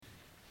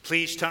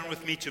Please turn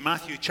with me to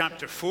Matthew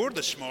chapter 4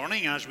 this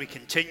morning as we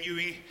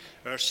continue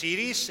our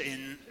series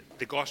in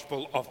the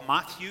Gospel of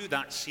Matthew.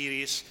 That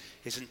series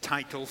is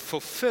entitled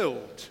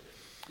Fulfilled.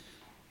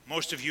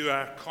 Most of you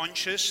are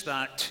conscious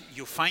that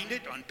you'll find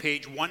it on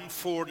page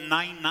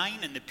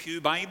 1499 in the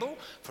Pew Bible.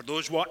 For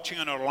those watching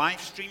on our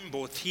live stream,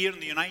 both here in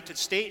the United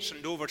States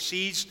and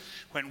overseas,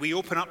 when we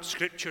open up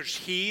scriptures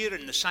here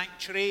in the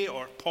sanctuary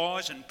or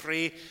pause and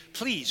pray,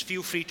 please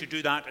feel free to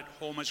do that at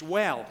home as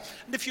well.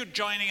 And if you're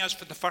joining us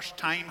for the first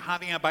time,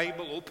 having a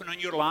Bible open on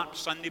your lap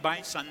Sunday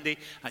by Sunday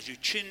as you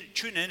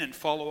tune in and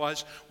follow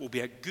us will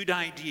be a good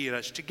idea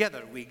as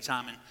together we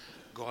examine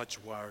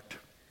God's Word.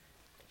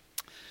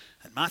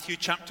 And Matthew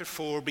chapter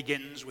 4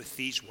 begins with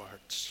these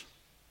words.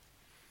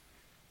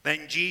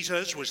 Then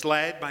Jesus was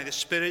led by the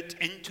Spirit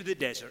into the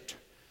desert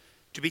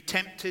to be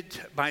tempted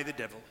by the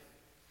devil.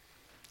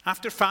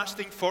 After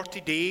fasting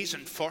 40 days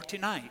and 40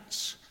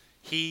 nights,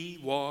 he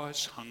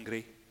was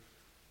hungry.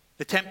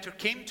 The tempter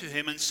came to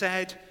him and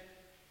said,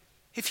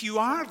 "If you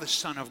are the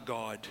Son of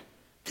God,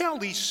 tell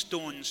these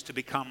stones to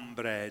become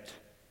bread."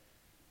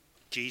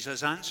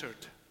 Jesus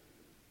answered,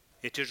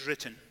 "It is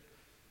written,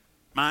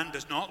 man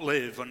does not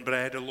live on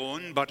bread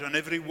alone, but on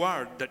every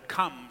word that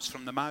comes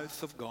from the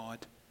mouth of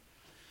God."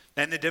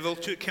 Then the devil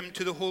took him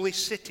to the holy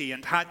city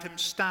and had him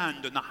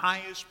stand on the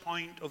highest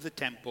point of the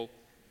temple.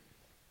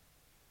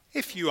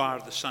 "If you are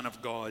the Son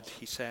of God,"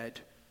 he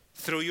said,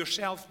 "throw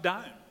yourself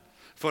down,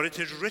 for it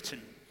is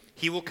written,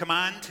 he will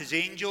command his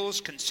angels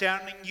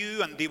concerning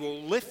you, and they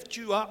will lift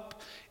you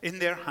up in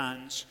their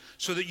hands,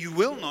 so that you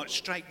will not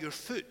strike your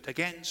foot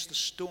against the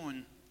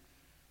stone."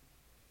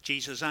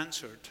 Jesus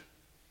answered,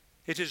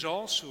 "It is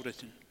also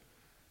written,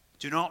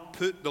 do not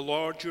put the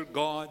Lord your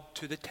God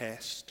to the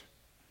test."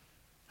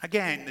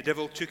 Again, the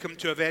devil took him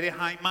to a very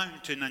high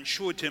mountain and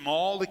showed him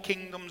all the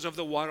kingdoms of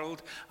the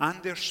world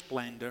and their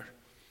splendor.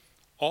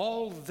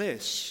 "All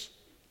this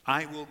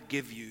I will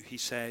give you," he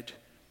said,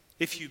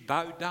 "if you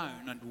bow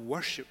down and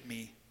worship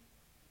me."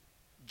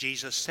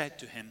 Jesus said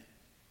to him,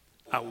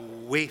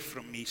 "Away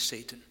from me,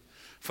 Satan,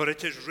 for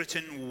it is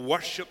written,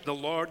 worship the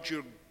Lord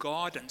your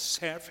God and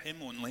serve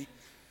him only."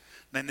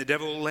 Then the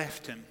devil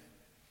left him,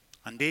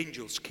 and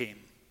angels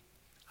came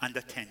and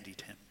attended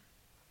him.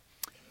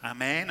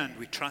 Amen. And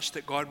we trust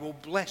that God will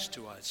bless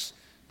to us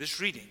this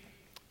reading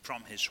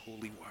from his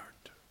holy word.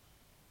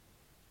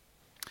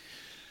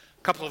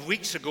 A couple of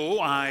weeks ago,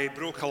 I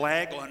broke a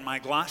leg on my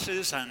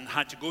glasses and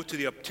had to go to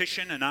the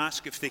optician and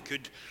ask if they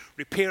could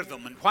repair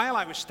them. And while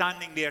I was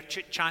standing there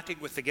chit-chatting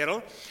with the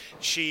girl,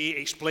 she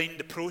explained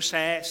the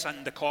process,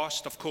 and the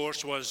cost, of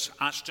course, was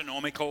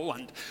astronomical.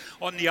 And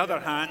on the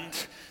other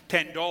hand,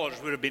 $10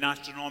 would have been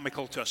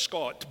astronomical to a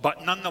Scot,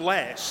 but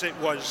nonetheless, it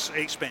was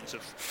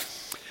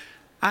expensive.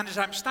 And as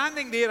I'm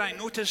standing there, I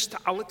noticed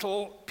a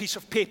little piece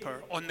of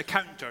paper on the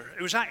counter.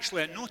 It was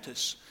actually a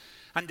notice,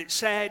 and it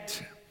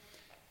said,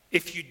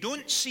 "If you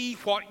don't see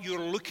what you're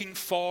looking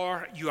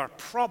for, you are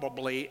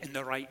probably in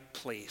the right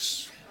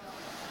place."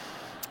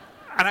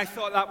 And I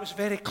thought that was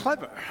very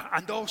clever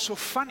and also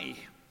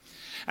funny.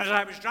 As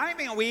I was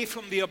driving away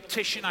from the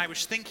optician, I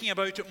was thinking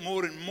about it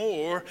more and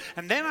more,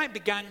 and then I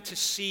began to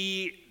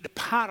see the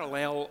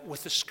parallel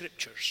with the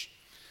scriptures.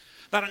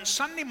 That on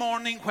Sunday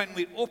morning, when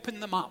we open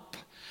them up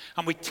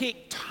and we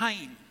take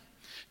time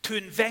to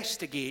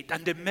investigate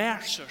and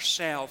immerse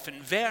ourselves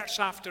in verse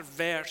after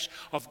verse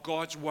of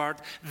God's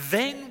word,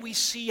 then we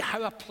see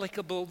how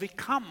applicable they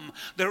come.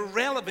 Their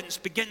relevance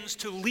begins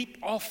to leap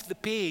off the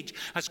page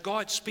as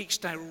God speaks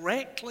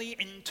directly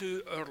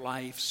into our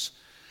lives.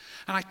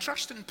 And I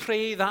trust and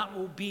pray that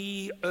will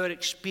be our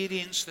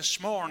experience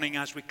this morning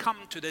as we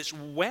come to this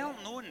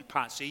well-known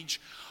passage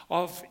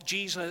of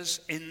Jesus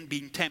in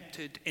being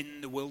tempted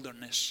in the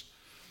wilderness.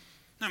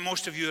 Now,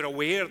 most of you are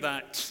aware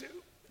that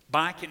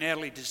back in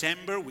early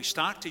December, we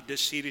started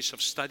this series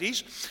of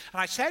studies.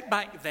 And I said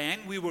back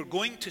then we were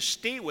going to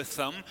stay with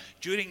them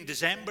during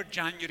December,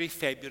 January,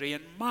 February,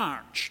 and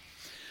March.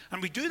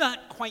 And we do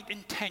that quite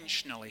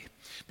intentionally,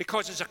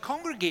 because as a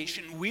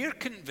congregation, we're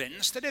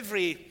convinced that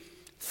every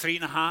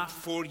 3.5,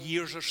 4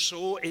 years or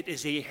so, it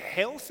is a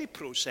healthy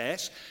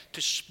process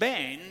to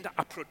spend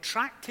a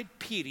protracted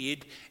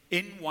period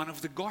in one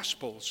of the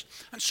Gospels.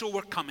 And so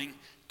we're coming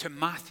to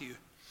Matthew.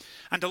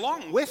 And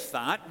along with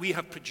that, we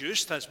have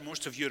produced, as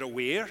most of you are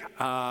aware,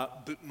 a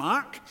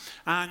bookmark.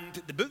 And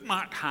the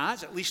bookmark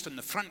has, at least on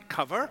the front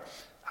cover,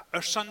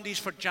 our Sundays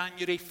for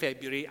January,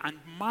 February, and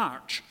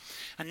March.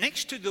 And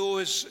next to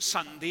those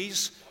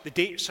Sundays, the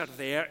dates are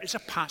there, is a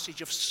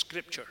passage of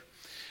Scripture.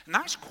 And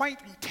that's quite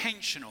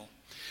intentional,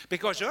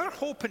 because our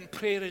hope and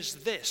prayer is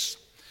this,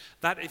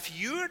 that if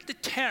you're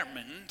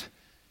determined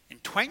in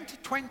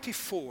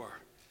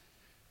 2024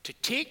 to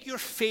take your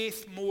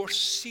faith more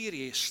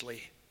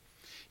seriously,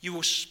 you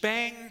will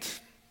spend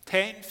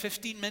 10,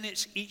 15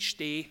 minutes each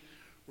day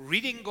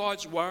reading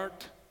God's Word,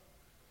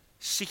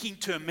 seeking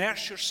to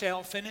immerse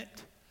yourself in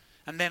it,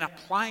 and then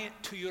apply it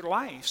to your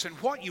lives. And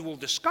what you will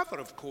discover,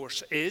 of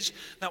course, is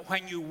that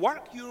when you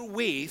work your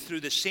way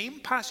through the same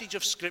passage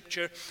of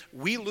Scripture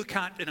we look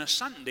at in a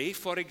Sunday,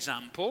 for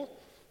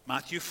example,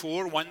 Matthew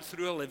 4, 1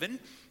 through 11.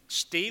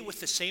 Stay with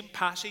the same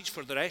passage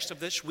for the rest of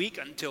this week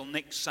until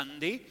next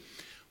Sunday.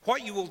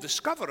 What you will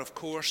discover, of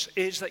course,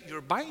 is that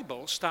your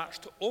Bible starts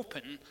to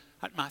open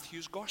at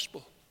Matthew's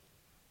Gospel.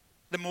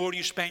 The more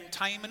you spend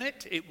time in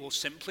it, it will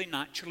simply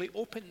naturally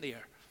open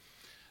there.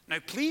 Now,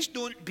 please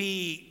don't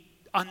be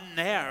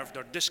unnerved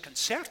or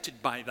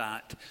disconcerted by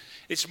that.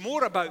 It's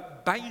more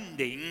about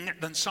binding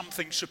than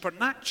something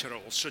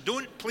supernatural. So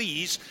don't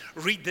please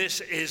read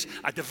this as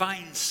a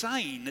divine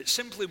sign. It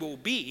simply will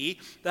be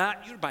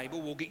that your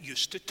Bible will get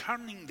used to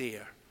turning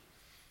there.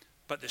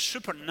 But the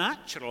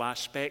supernatural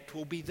aspect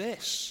will be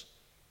this: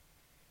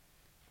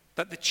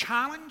 that the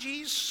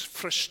challenges,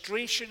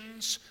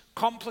 frustrations,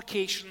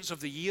 complications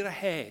of the year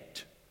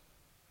ahead,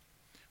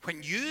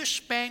 when you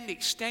spend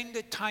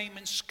extended time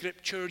in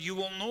Scripture, you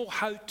will know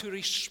how to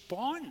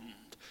respond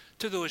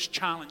to those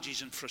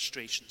challenges and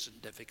frustrations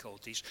and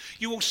difficulties.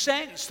 You will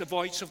sense the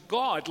voice of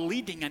God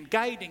leading and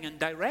guiding and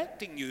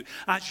directing you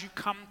as you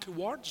come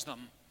towards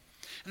them.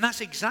 And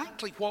that's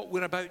exactly what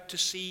we're about to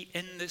see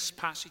in this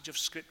passage of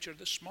Scripture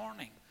this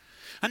morning.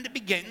 And it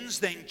begins,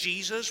 then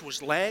Jesus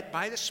was led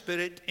by the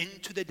Spirit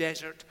into the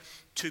desert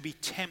to be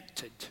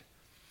tempted.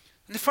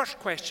 And the first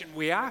question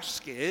we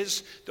ask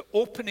is, the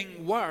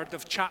opening word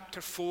of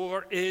chapter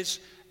 4 is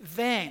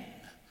then.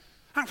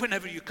 And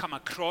whenever you come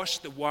across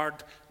the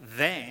word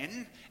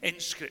then in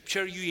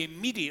Scripture, you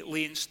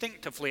immediately,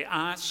 instinctively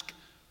ask,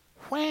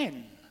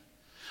 when?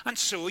 And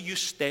so you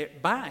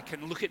step back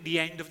and look at the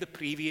end of the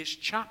previous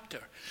chapter.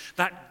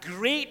 That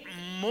great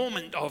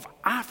moment of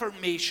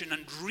affirmation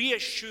and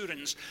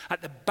reassurance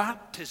at the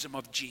baptism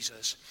of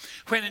Jesus,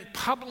 when in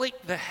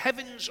public the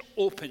heavens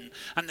open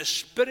and the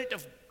Spirit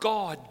of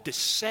God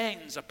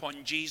descends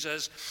upon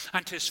Jesus,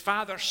 and his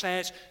Father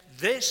says,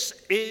 "This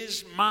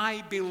is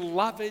my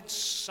beloved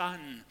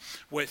Son,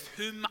 with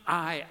whom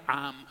I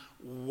am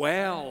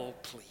well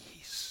pleased."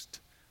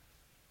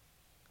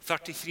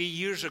 33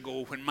 years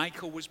ago, when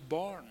Michael was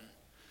born,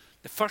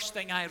 the first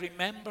thing I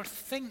remember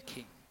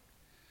thinking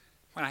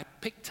when I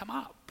picked him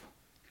up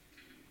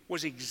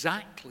was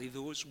exactly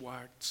those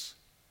words.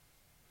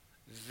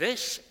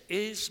 "This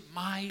is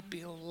my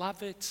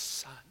beloved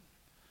Son,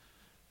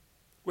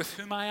 with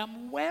whom I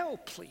am well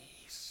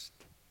pleased."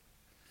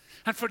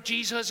 And for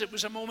Jesus, it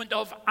was a moment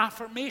of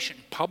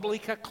affirmation,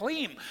 public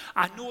acclaim,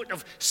 a note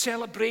of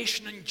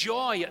celebration and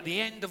joy at the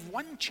end of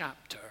one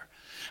chapter.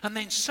 And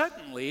then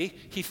suddenly,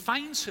 he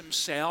finds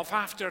himself,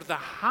 after the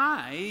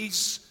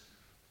highs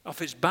of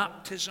his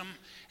baptism,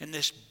 in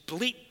this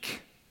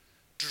bleak,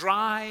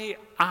 dry,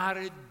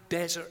 arid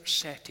desert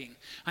setting.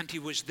 And he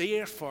was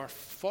there for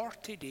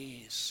 40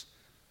 days.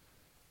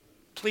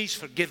 Please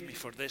forgive me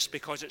for this,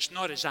 because it's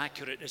not as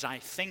accurate as I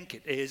think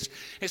it is.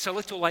 It's a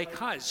little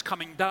like us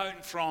coming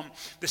down from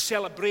the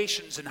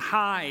celebrations and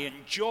high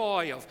and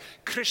joy of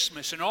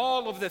Christmas and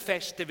all of the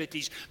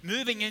festivities,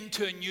 moving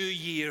into a new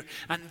year,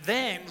 and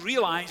then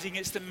realizing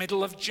it's the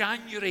middle of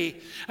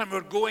January and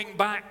we're going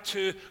back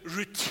to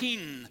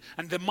routine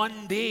and the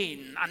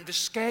mundane and the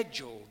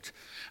scheduled.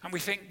 And we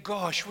think,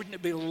 gosh, wouldn't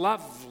it be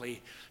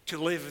lovely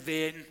to live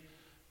then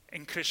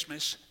in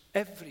Christmas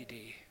every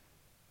day?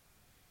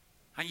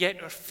 And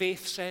yet our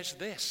faith says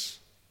this.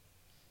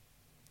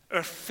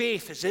 Our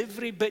faith is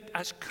every bit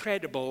as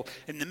credible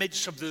in the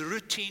midst of the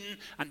routine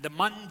and the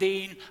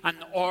mundane and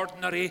the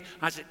ordinary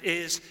as it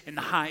is in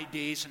the high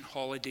days and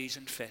holidays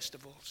and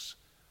festivals.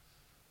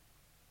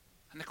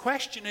 And the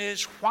question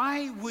is,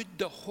 why would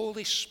the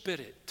Holy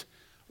Spirit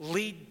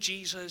lead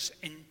Jesus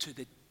into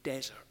the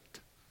desert?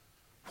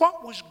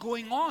 What was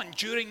going on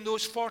during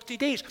those 40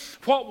 days?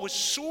 What was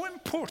so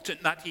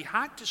important that he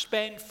had to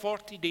spend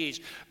 40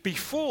 days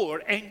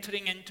before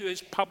entering into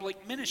his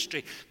public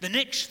ministry? The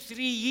next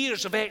 3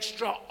 years of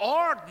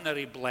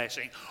extraordinary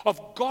blessing,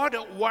 of God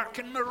at work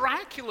in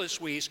miraculous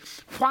ways.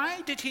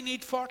 Why did he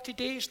need 40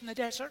 days in the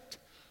desert?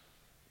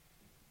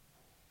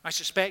 I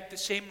suspect the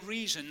same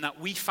reason that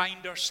we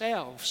find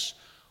ourselves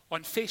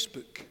on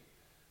Facebook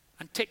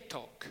and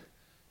TikTok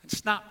and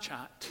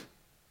Snapchat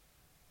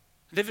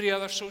and every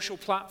other social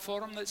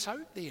platform that's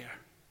out there.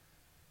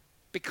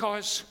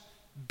 Because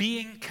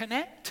being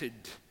connected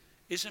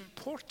is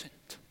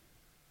important.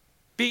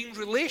 Being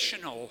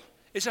relational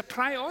is a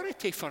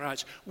priority for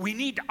us. We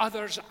need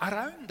others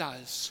around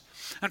us.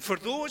 And for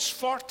those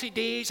 40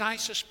 days, I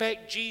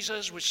suspect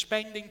Jesus was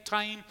spending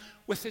time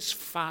with his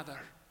Father.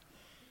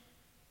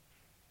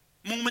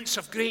 Moments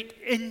of great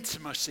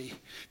intimacy.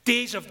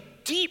 Days of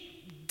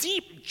deep,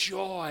 deep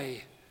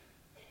joy.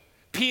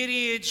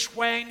 Periods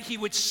when he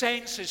would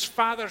sense his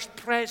Father's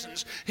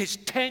presence, his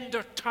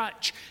tender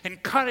touch,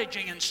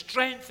 encouraging and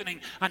strengthening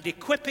and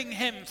equipping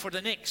him for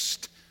the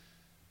next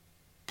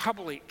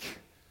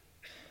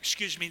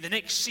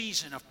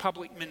season of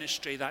public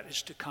ministry that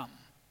is to come.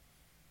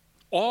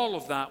 All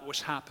of that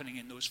was happening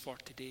in those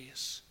 40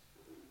 days.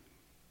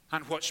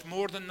 And what's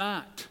more than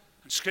that,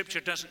 and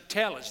Scripture doesn't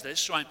tell us this,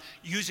 so I'm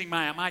using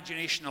my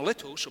imagination a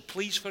little, so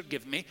please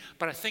forgive me,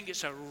 but I think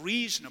it's a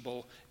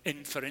reasonable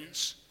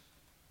inference.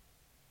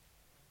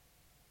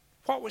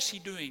 What was he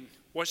doing?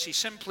 Was he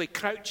simply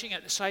crouching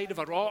at the side of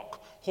a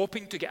rock,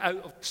 hoping to get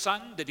out of the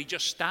sun? Did he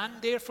just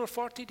stand there for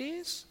 40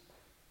 days?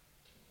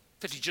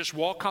 Did he just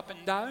walk up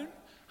and down?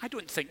 I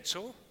don't think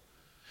so.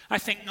 I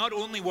think not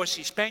only was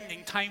he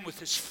spending time with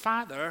his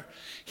Father,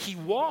 he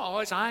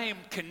was, I am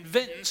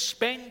convinced,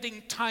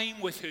 spending time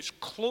with his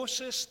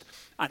closest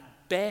and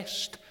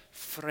best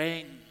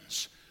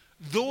friends.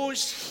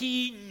 Those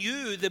he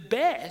knew the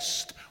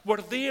best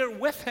were there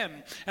with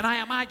him. And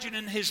I imagine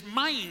in his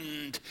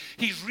mind,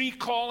 he's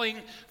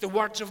recalling the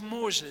words of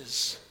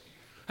Moses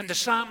and the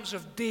Psalms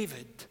of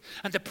David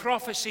and the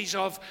prophecies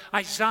of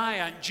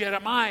Isaiah and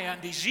Jeremiah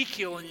and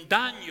Ezekiel and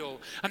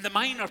Daniel and the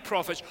minor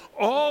prophets,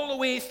 all the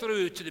way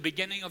through to the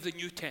beginning of the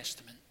New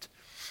Testament.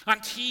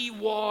 And he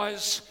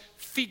was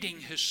feeding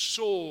his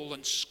soul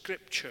in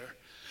Scripture,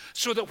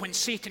 so that when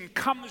Satan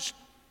comes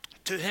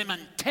to him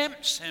and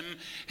tempts him,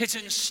 his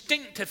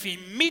instinctive,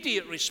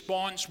 immediate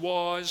response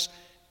was,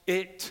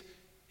 "It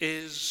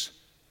is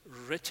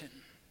written."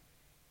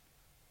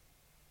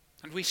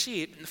 And we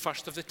see it in the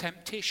first of the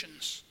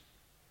temptations.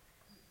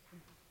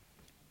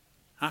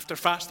 After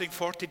fasting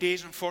 40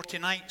 days and 40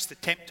 nights, the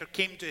tempter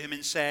came to him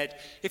and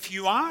said, "If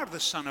you are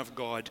the Son of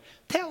God,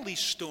 tell these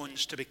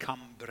stones to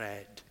become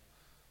bread."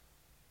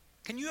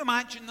 Can you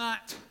imagine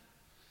that?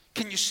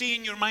 Can you see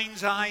in your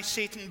mind's eye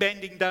Satan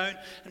bending down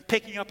and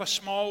picking up a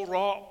small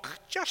rock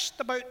just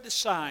about the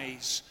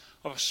size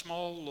of a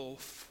small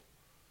loaf,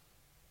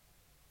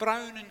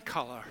 brown in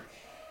color,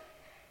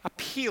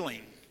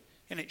 appealing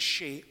in its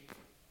shape,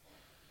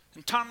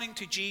 and turning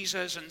to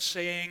Jesus and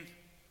saying,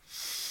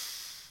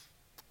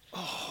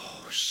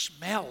 "Oh,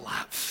 smell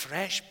that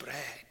fresh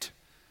bread.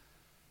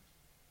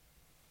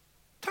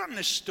 Turn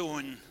the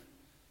stone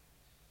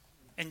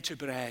into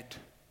bread.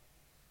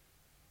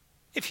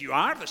 If you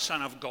are the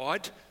Son of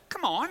God,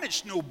 come on,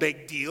 it's no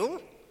big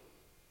deal.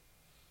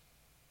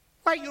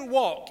 Let your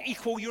walk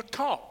equal your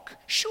talk.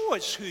 Show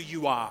us who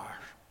you are.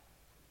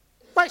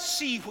 Let's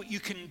see what you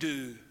can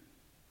do."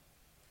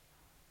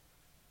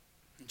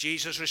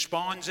 Jesus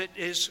responds, "It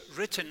is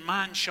written,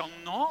 man shall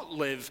not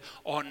live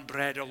on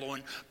bread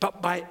alone,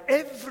 but by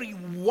every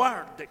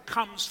word that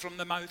comes from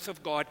the mouth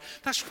of God."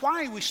 That's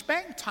why we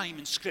spend time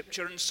in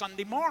Scripture on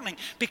Sunday morning,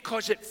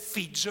 because it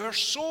feeds our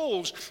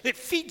souls. It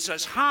feeds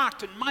us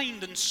heart and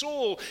mind and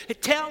soul.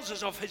 It tells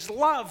us of his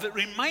love. It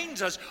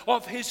reminds us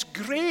of his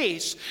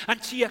grace.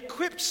 And he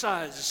equips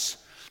us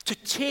to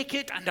take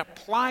it and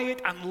apply it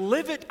and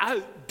live it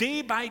out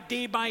day by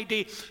day by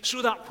day,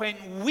 so that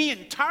when we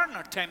in turn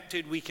are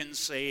tempted, we can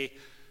say,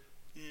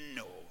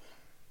 "No,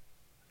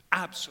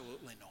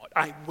 absolutely not.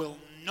 I will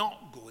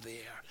not go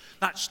there.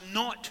 That's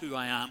not who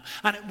I am,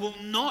 and it will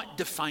not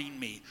define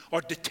me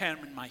or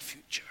determine my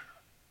future."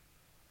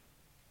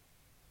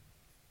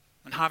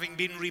 And having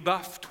been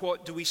rebuffed,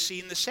 what do we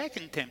see in the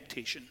second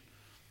temptation?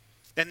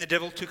 Then the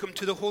devil took him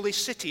to the holy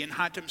city and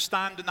had him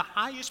stand on the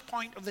highest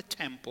point of the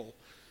temple.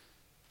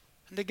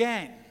 And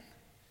again,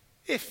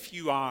 "If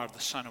you are the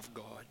Son of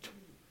God,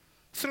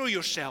 throw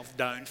yourself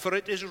down, for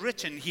it is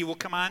written, he will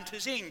command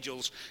his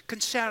angels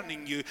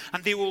concerning you,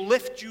 and they will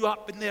lift you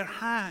up in their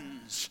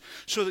hands,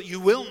 so that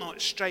you will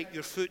not strike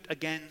your foot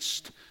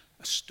against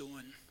a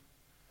stone."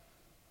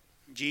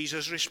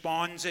 Jesus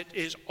responds, "It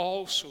is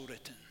also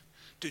written,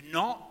 do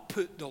not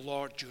put the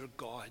Lord your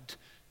God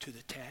to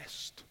the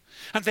test."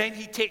 And then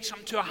he takes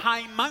him to a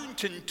high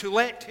mountain to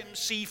let him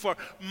see for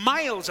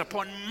miles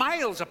upon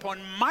miles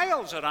upon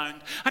miles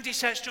around. And he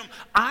says to him,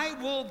 "I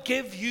will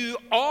give you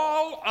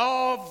all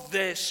of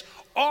this,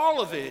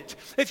 all of it,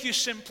 if you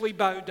simply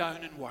bow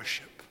down and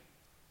worship."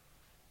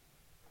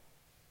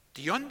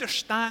 Do you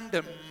understand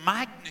the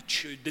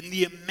magnitude and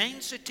the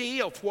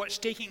immensity of what's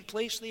taking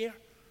place there?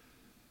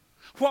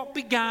 What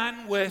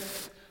began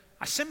with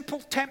a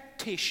simple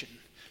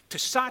temptation to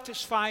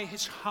satisfy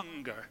his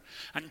hunger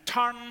and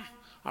turn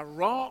a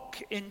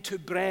rock into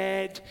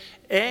bread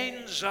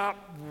ends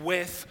up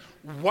with,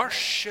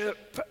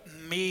 "Worship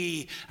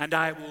me, and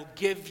I will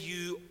give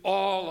you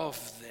all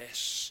of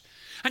this."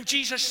 And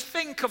Jesus,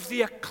 think of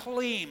the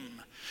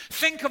acclaim.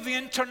 Think of the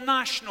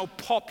international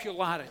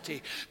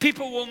popularity.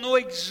 People will know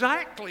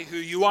exactly who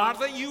you are,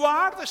 that you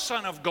are the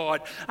Son of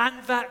God,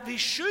 and that they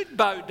should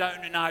bow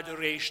down in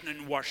adoration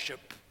and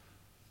worship.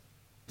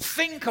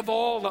 Think of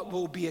all that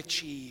will be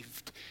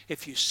achieved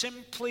if you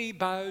simply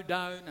bow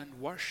down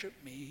and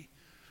worship me.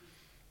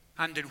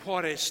 And in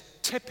what is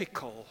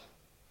typical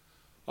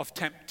of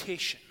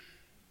temptation,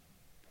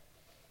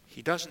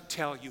 he doesn't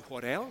tell you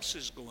what else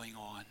is going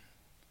on.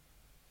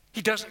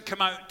 He doesn't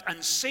come out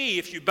and say,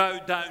 "If you bow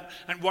down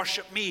and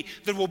worship me,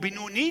 there will be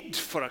no need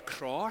for a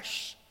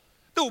cross.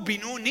 There will be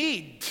no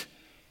need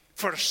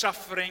for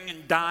suffering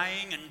and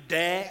dying and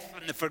death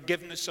and the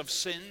forgiveness of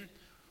sin.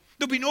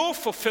 There'll be no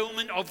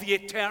fulfillment of the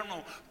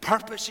eternal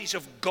purposes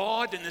of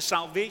God in the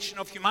salvation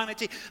of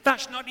humanity."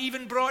 That's not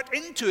even brought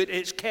into it.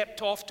 It's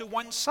kept off to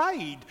one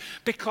side,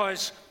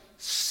 because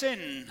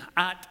sin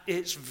at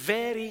its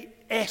very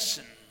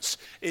essence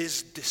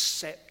is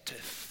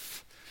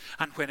deceptive.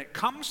 And when it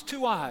comes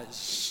to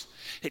us,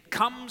 It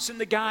comes in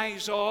the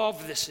guise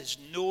of, this is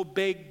no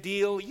big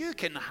deal, you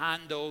can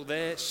handle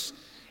this.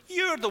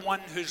 You're the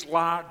one who's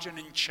large and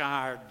in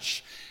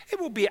charge. It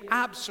will be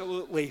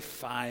absolutely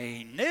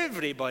fine.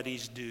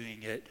 Everybody's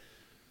doing it.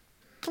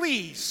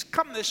 Please,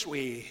 come this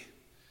way.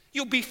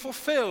 You'll be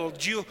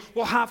fulfilled. You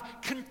will have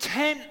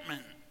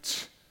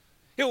contentment.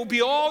 It will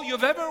be all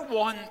you've ever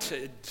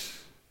wanted.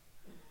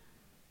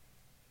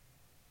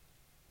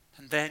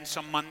 And then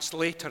some months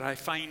later, I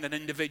find an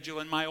individual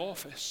in my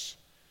office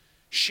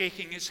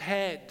shaking his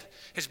head,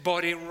 his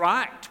body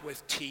racked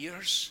with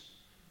tears.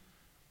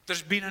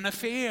 There's been an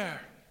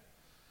affair,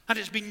 and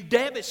it's been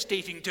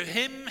devastating to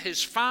him,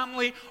 his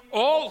family,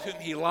 all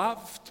whom he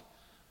loved.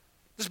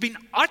 There's been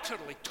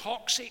utterly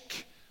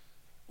toxic,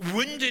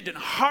 wounded and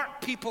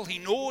hurt people he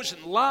knows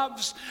and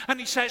loves. And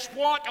he says,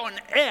 what on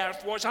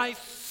earth was I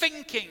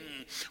thinking?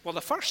 Well,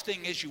 the first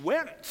thing is you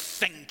weren't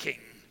thinking.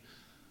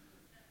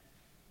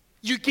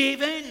 You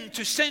gave in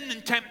to sin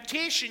and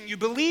temptation. You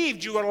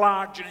believed you were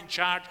large and in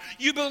charge.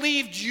 You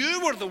believed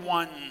you were the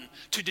one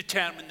to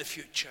determine the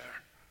future.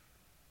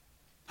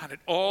 And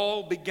it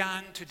all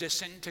began to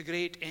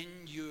disintegrate in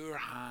your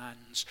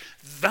hands.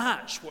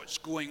 That's what's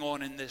going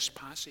on in this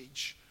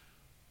passage.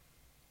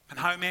 And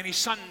how many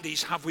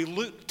Sundays have we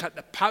looked at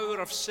the power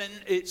of sin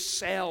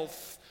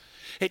itself?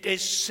 It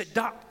is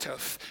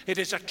seductive. It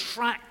is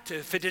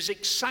attractive. It is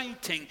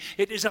exciting.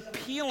 It is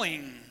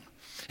appealing.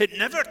 It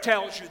never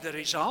tells you the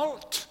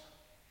result,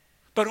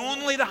 but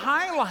only the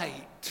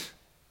highlight.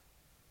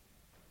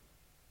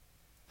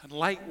 And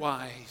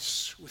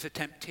likewise, with the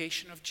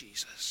temptation of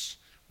Jesus,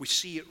 we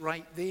see it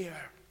right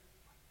there.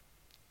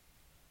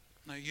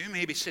 Now, you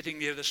may be sitting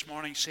there this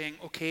morning saying,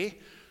 okay,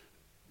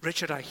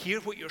 Richard, I hear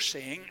what you're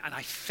saying, and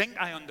I think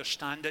I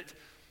understand it.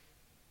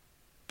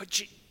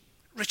 But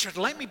Richard,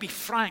 let me be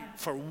frank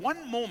for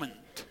one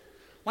moment.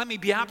 Let me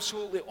be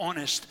absolutely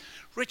honest.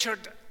 Richard,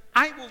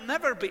 I will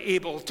never be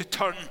able to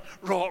turn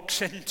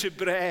rocks into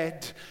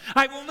bread.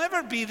 I will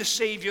never be the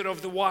Savior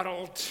of the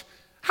world.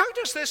 How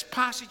does this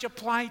passage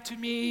apply to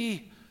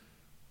me?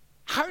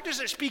 How does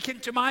it speak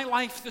into my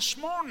life this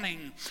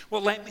morning?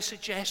 Well, let me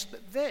suggest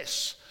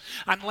this.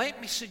 And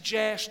let me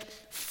suggest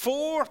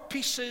 4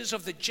 pieces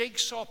of the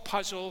jigsaw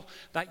puzzle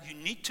that you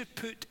need to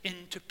put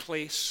into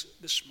place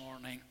this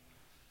morning.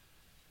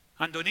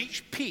 And on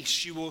each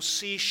piece you will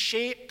see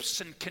shapes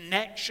and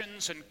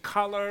connections and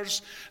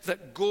colors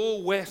that go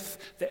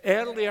with the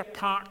earlier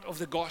part of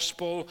the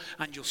gospel,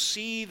 and you'll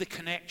see the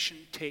connection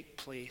take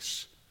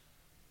place.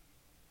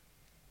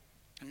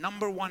 And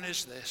number 1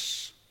 is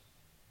this.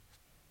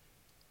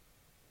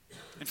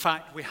 In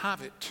fact, we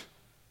have it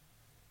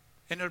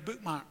in our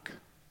bookmark.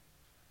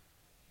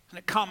 And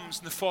it comes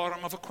in the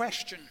form of a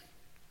question.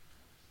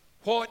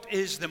 What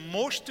is the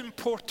most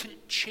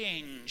important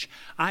change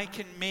I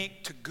can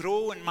make to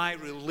grow in my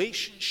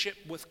relationship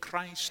with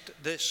Christ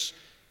this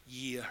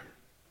year?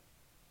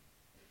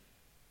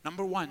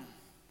 Number 1,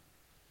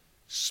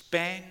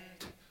 spend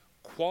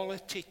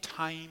quality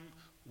time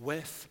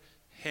with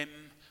Him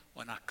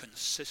on a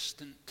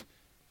consistent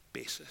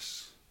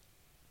basis.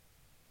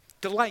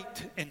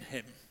 Delight in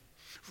Him.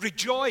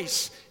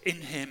 Rejoice in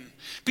Him.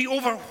 Be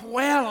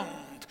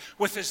overwhelmed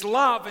with His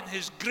love and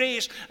His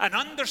grace, and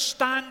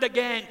understand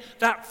again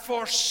that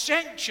for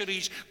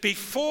centuries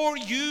before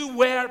you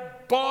were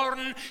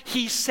born,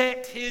 He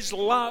set His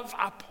love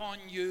upon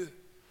you.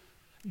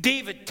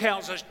 David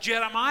tells us,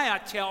 Jeremiah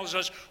tells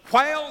us,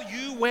 while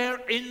you were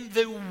in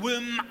the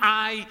womb,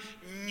 I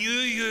knew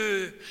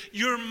you.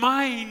 You're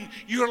mine.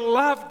 You're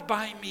loved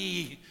by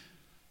me.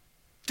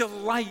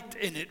 Delight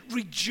in it.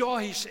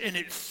 Rejoice in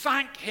it.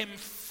 Thank Him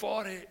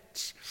for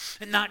it.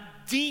 And that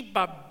deep,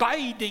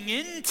 abiding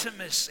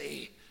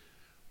intimacy.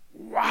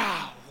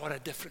 Wow, what a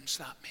difference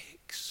that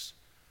makes.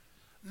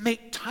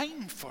 Make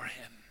time for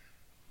Him.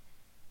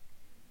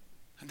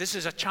 And this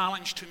is a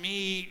challenge to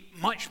me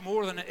much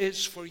more than it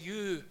is for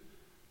you.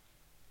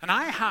 And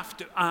I have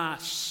to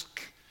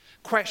ask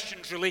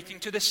questions relating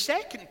to the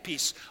second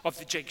piece of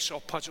the jigsaw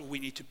puzzle we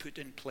need to put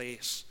in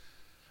place.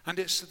 And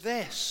it's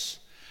this.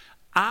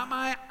 Am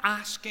I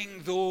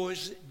asking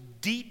those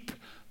deep,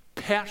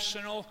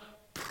 personal,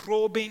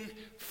 probing,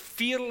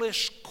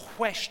 fearless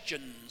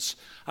questions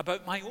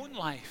about my own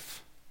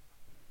life?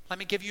 Let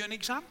me give you an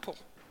example.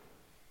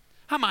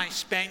 Am I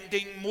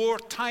spending more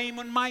time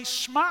on my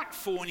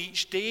smartphone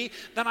each day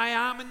than I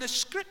am in the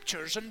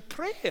scriptures and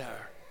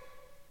prayer?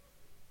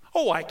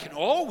 Oh, I can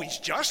always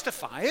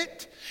justify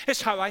it.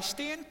 It's how I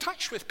stay in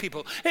touch with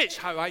people. It's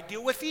how I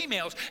deal with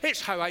emails.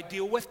 It's how I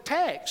deal with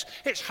texts.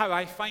 It's how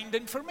I find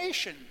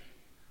information.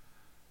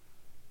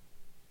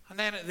 And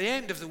then at the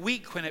end of the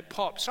week, when it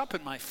pops up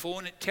on my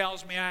phone, it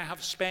tells me I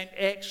have spent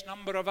X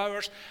number of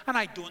hours, and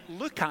I don't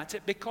look at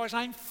it because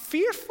I'm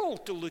fearful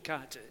to look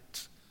at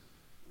it.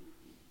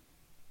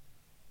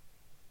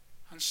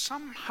 And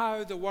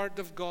somehow the Word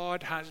of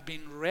God has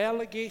been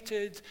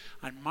relegated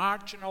and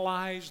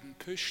marginalized and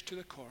pushed to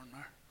the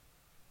corner.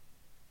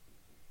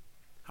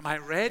 Am I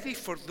ready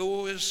for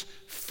those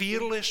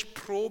fearless,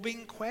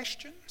 probing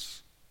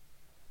questions?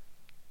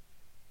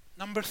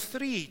 Number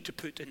 3 to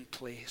put in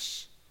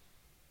place.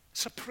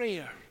 It's a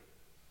prayer.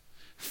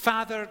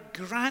 Father,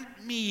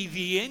 grant me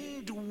the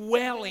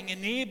indwelling,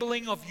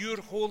 enabling of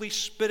your Holy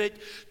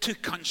Spirit to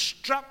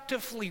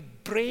constructively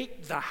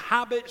break the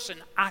habits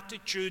and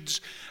attitudes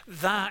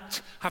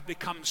that have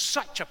become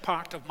such a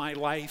part of my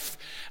life,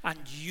 and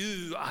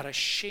you are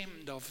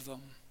ashamed of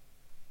them.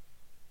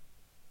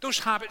 Those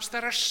habits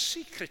that are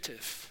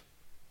secretive.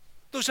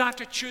 Those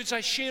attitudes I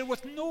share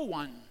with no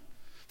one.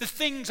 The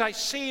things I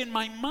say in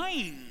my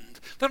mind,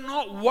 they're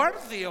not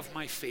worthy of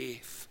my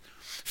faith.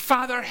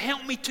 Father,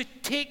 help me to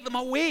take them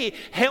away.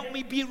 Help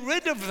me be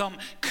rid of them.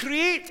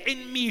 Create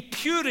in me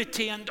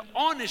purity and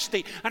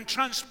honesty and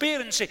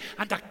transparency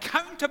and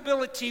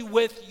accountability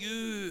with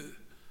you.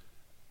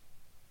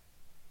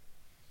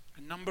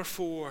 And number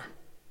 4,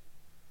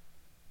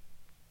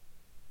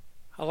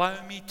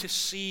 allow me to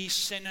see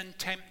sin and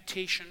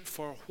temptation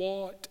for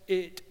what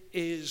it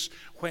is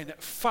when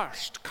it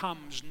first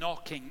comes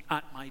knocking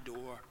at my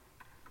door.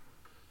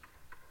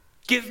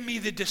 Give me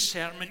the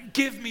discernment,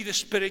 give me the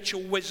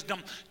spiritual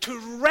wisdom to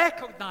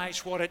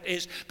recognize what it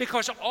is,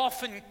 because it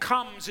often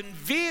comes in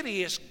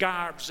various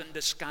garbs and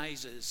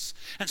disguises.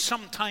 And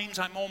sometimes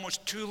I'm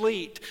almost too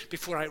late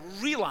before I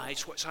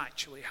realize what's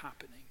actually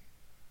happening.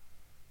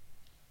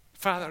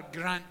 Father,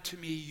 grant to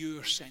me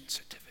your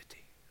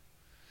sensitivity.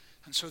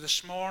 And so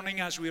this morning,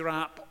 as we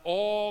wrap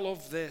all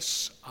of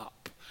this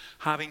up,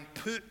 having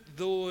put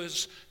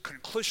those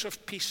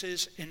conclusive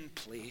pieces in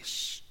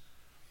place,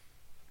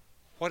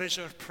 what is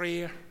our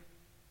prayer?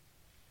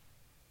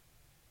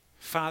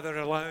 Father,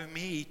 allow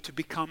me to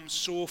become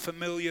so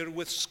familiar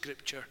with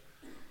Scripture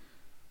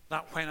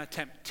that when a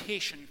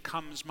temptation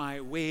comes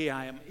my way,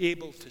 I am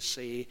able to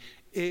say,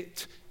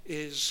 it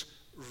is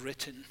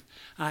written,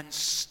 and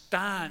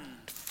stand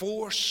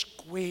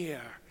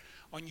foursquare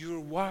on your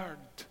word,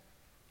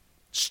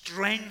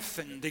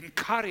 strengthened,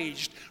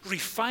 encouraged,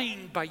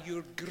 refined by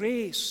your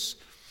grace,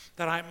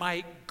 that I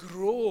might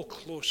grow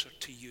closer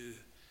to you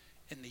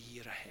in the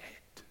year ahead.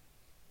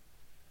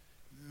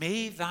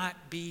 May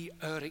that be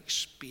our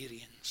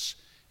experience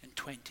in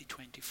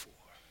 2024.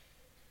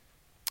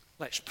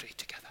 Let's pray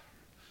together.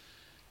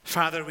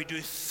 Father, we do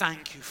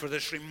thank you for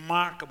this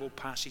remarkable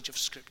passage of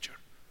Scripture.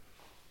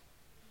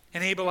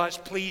 Enable us,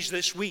 please,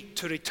 this week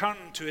to return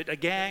to it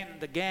again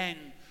and again,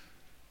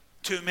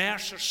 to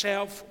immerse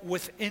ourselves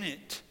within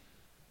it,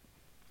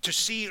 to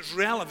see its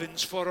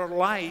relevance for our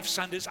lives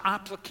and its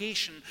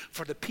application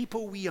for the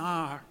people we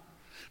are.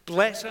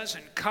 Bless us,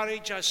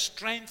 encourage us,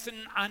 strengthen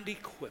and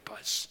equip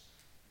us.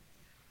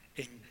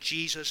 In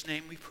Jesus'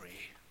 name we pray.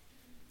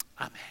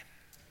 Amen.